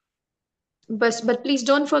 But please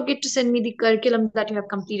don't forget to send me the curriculum that you have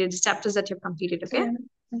completed, the chapters that you have completed, okay?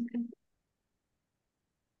 Yeah. Okay.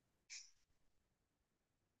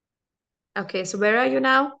 Okay, so where are you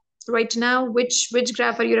now? Right now, which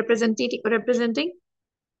graph are you representing?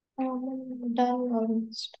 Done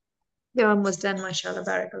almost. You're almost done, mashallah,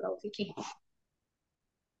 barakallahu fiki.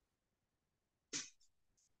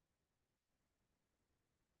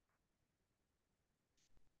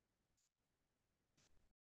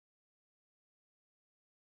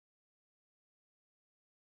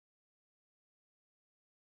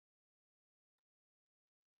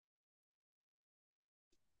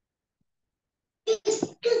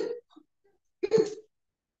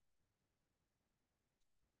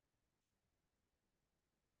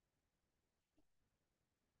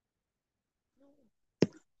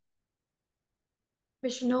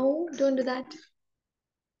 Vishnu, don't do that.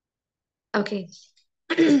 Okay.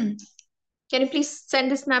 Can you please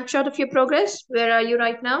send a snapshot of your progress? Where are you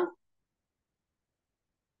right now?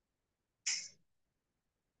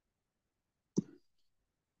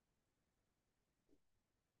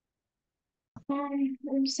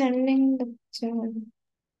 I'm sending the picture.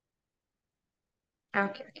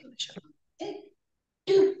 Okay, mashallah.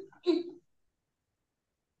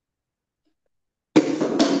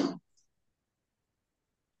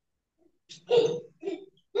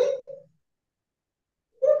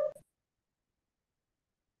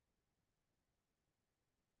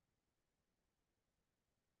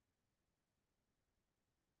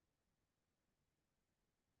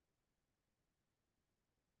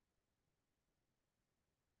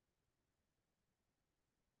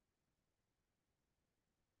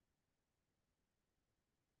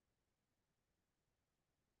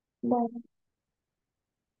 But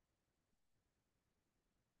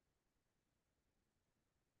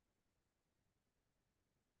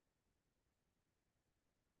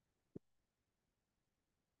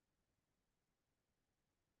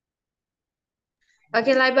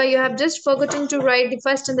Okay, Laiba, you have just forgotten to write the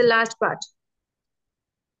first and the last part.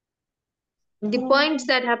 The points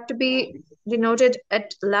that have to be denoted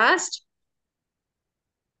at last.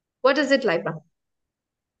 What is it, Laiba?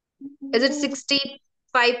 Is it 65.5?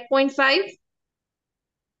 Yes,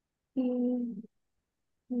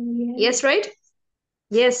 yes. right?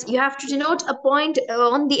 Yes, you have to denote a point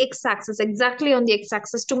on the x-axis, exactly on the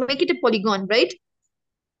x-axis to make it a polygon, right?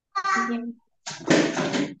 Yeah.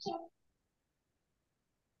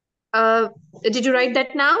 Uh, did you write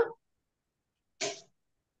that now?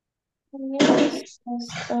 Yes.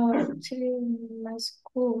 Actually, in my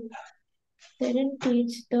school, they didn't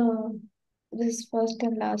teach this first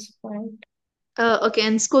and last point. Okay,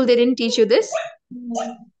 in school they didn't teach you this.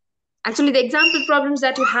 No. Actually, the example problems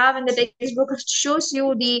that you have in the textbook shows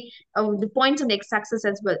you the points on the x-axis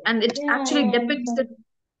as well, and it Yeah, actually yeah, depicts the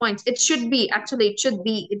points. It should be actually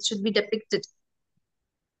it should be depicted.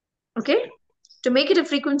 Okay, to make it a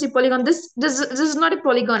frequency polygon, this is not a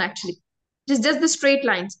polygon actually. It is just the straight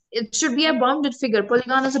lines. It should be a bounded figure.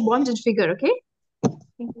 Polygon is a bounded figure. Okay,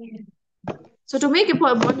 yeah. so to make a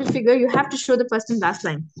bounded figure, you have to show the first and last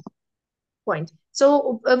line point.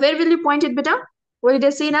 So where will you point it, beta? What did I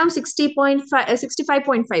say now? 60.5,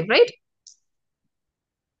 65.5, right?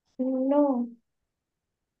 No.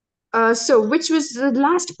 So which was the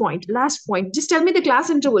last point? Last point. Just tell me the class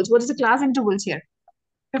intervals. What is the class intervals here?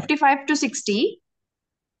 55 to 60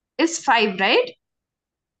 is 5, right?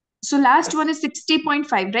 So last one is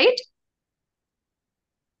 60.5, right?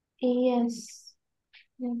 Yes.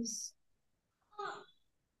 Yes.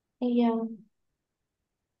 Yeah.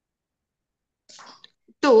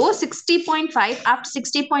 So 60.5 after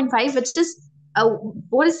 60.5, which is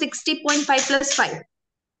what is 60.5 plus 5?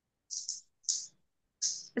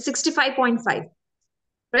 65.5,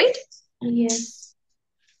 right? Yes.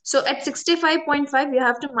 So at 65.5, you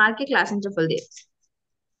have to mark a class interval there.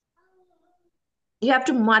 You have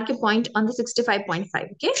to mark a point on the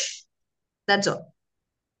 65.5, okay? That's all.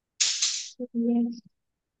 Yes.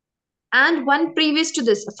 And one previous to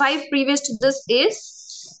this, 5 previous to this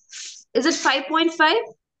is it 5.5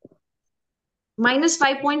 minus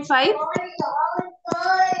 5.5?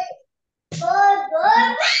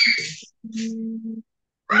 Mm,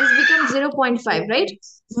 This becomes 0.5, right?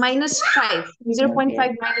 Minus 5. yeah, 0.5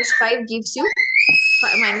 yeah. minus 5 gives you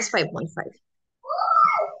minus 5.5.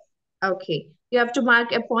 Okay. You have to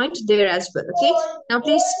mark a point there as well. Okay. Now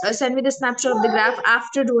please send me the snapshot of the graph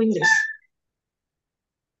after doing this.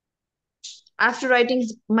 After writing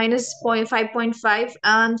minus 5.5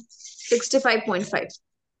 and 65.5.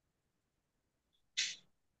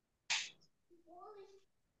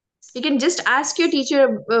 You can just ask your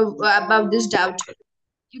teacher about this doubt.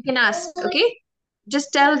 You can ask, okay?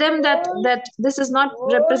 Just tell them that this is not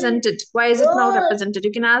represented. Why is it not represented?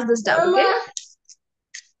 You can ask this doubt, okay?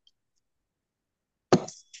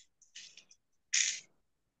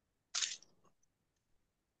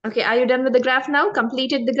 Okay, are you done with the graph now?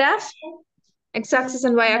 Completed the graph? X-axis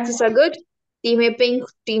and Y-axis are good. Team A pink,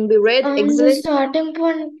 team B red. The Excellent. starting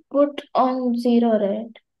point put on 0,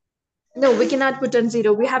 right? No, we cannot put on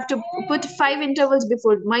 0. We have to put 5 intervals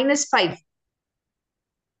before, minus 5.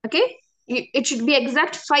 Okay? It should be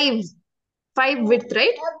exact 5. 5 width,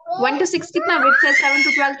 right? 1 to 6 kitna width hai, 7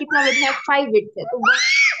 to 12 kitna width hai, 5 width hai. So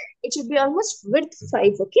it should be almost width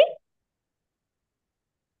 5, okay?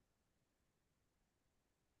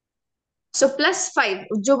 So plus 5,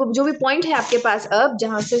 जो भी point है आपके पास अब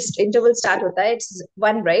जहां से interval start होता है, it's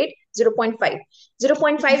 1, right? 0.5.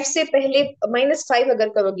 0.5 से पहले minus 5 अगर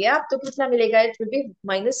करोगे आप तो कितना मिलेगा? It will be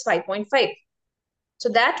minus 5.5. So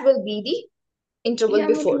that will be the interval Yeah,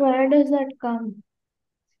 before. but where does that come?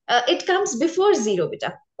 It comes before 0,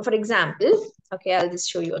 beta. For example, okay, I'll just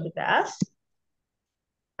show you on the graph.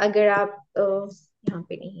 अगर आप यहाँ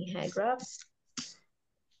पे नहीं है graph.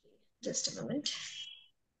 Just a moment.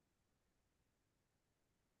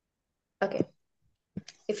 Okay.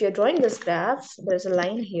 If you're drawing this graph, there's a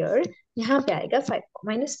line here. यहाँ पे आएगा 5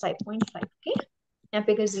 minus 5.5. Okay. यहाँ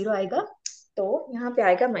पे अगर 0 आएगा तो यहाँ पे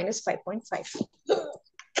आएगा minus 5.5.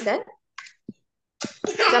 Then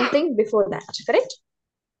something before that, correct?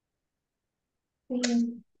 Okay.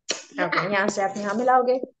 यहाँ से आप यहाँ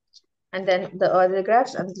मिलाओगे. And then the other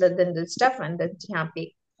graphs and then the stuff and then यहाँ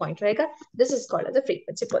पे point रहेगा. This is called as a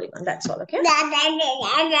frequency polygon. That's all, okay?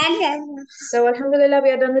 So alhamdulillah, we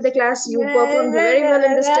are done with the class. You performed very well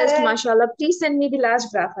in this test, mashallah. Please send me the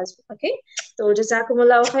last graph as well, okay? So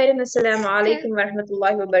jazakumullahu khairan. Assalamu alaikum wa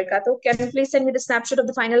rahmatullahi wa barakatuh. Can you please send me the snapshot of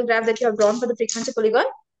the final graph that you have drawn for the frequency polygon?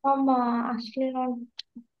 Mama, actually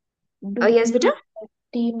not Yes, beta?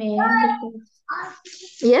 team A because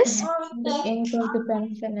Yes? the ink of the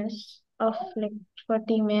pen finish of like for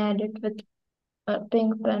team A I did with a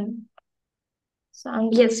pink pen. So I'm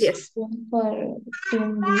Yes, just yes. going for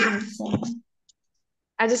team B also.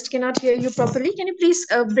 I just cannot hear you properly. Can you please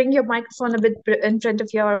bring your microphone a bit in front of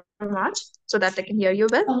your mouth so that I can hear you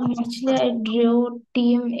well? Actually, I drew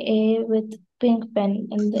team A with pink pen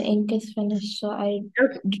and the ink is finished. So I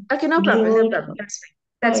Okay, no problem, drew no it problem. That's fine.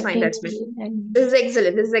 That's for fine, team that's fine. B and This is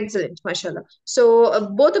excellent, this is excellent, mashallah. So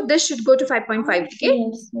both of this should go to 5.5, okay?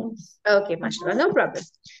 yes, yes. Okay, mashallah, no problem.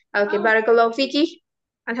 Okay, barakallahu fiki.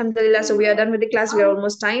 Alhamdulillah, so we are done with the class. We are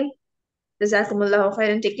almost time. Jazakumullahu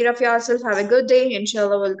khairan. Take care of yourself. Have a good day.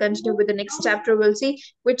 Inshallah, we'll continue with the next chapter. We'll see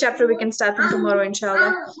which chapter we can start from tomorrow,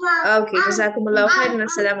 inshallah. Okay, Jazakumullahu khairan.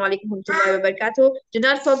 Assalamu alaikum wa rahmatullahi wa barakatuh. Do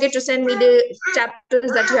not forget to send me the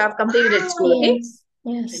chapters that you have completed at school, okay?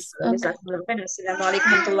 Yes. Okay. Jazakumullahu khairan. Assalamu alaikum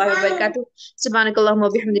wa rahmatullahi wa barakatuh. Subhanakallahumma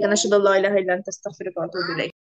wa bihamdika nashhadu an la ilaha illa anta astaghfiruka wa atubu ilayk.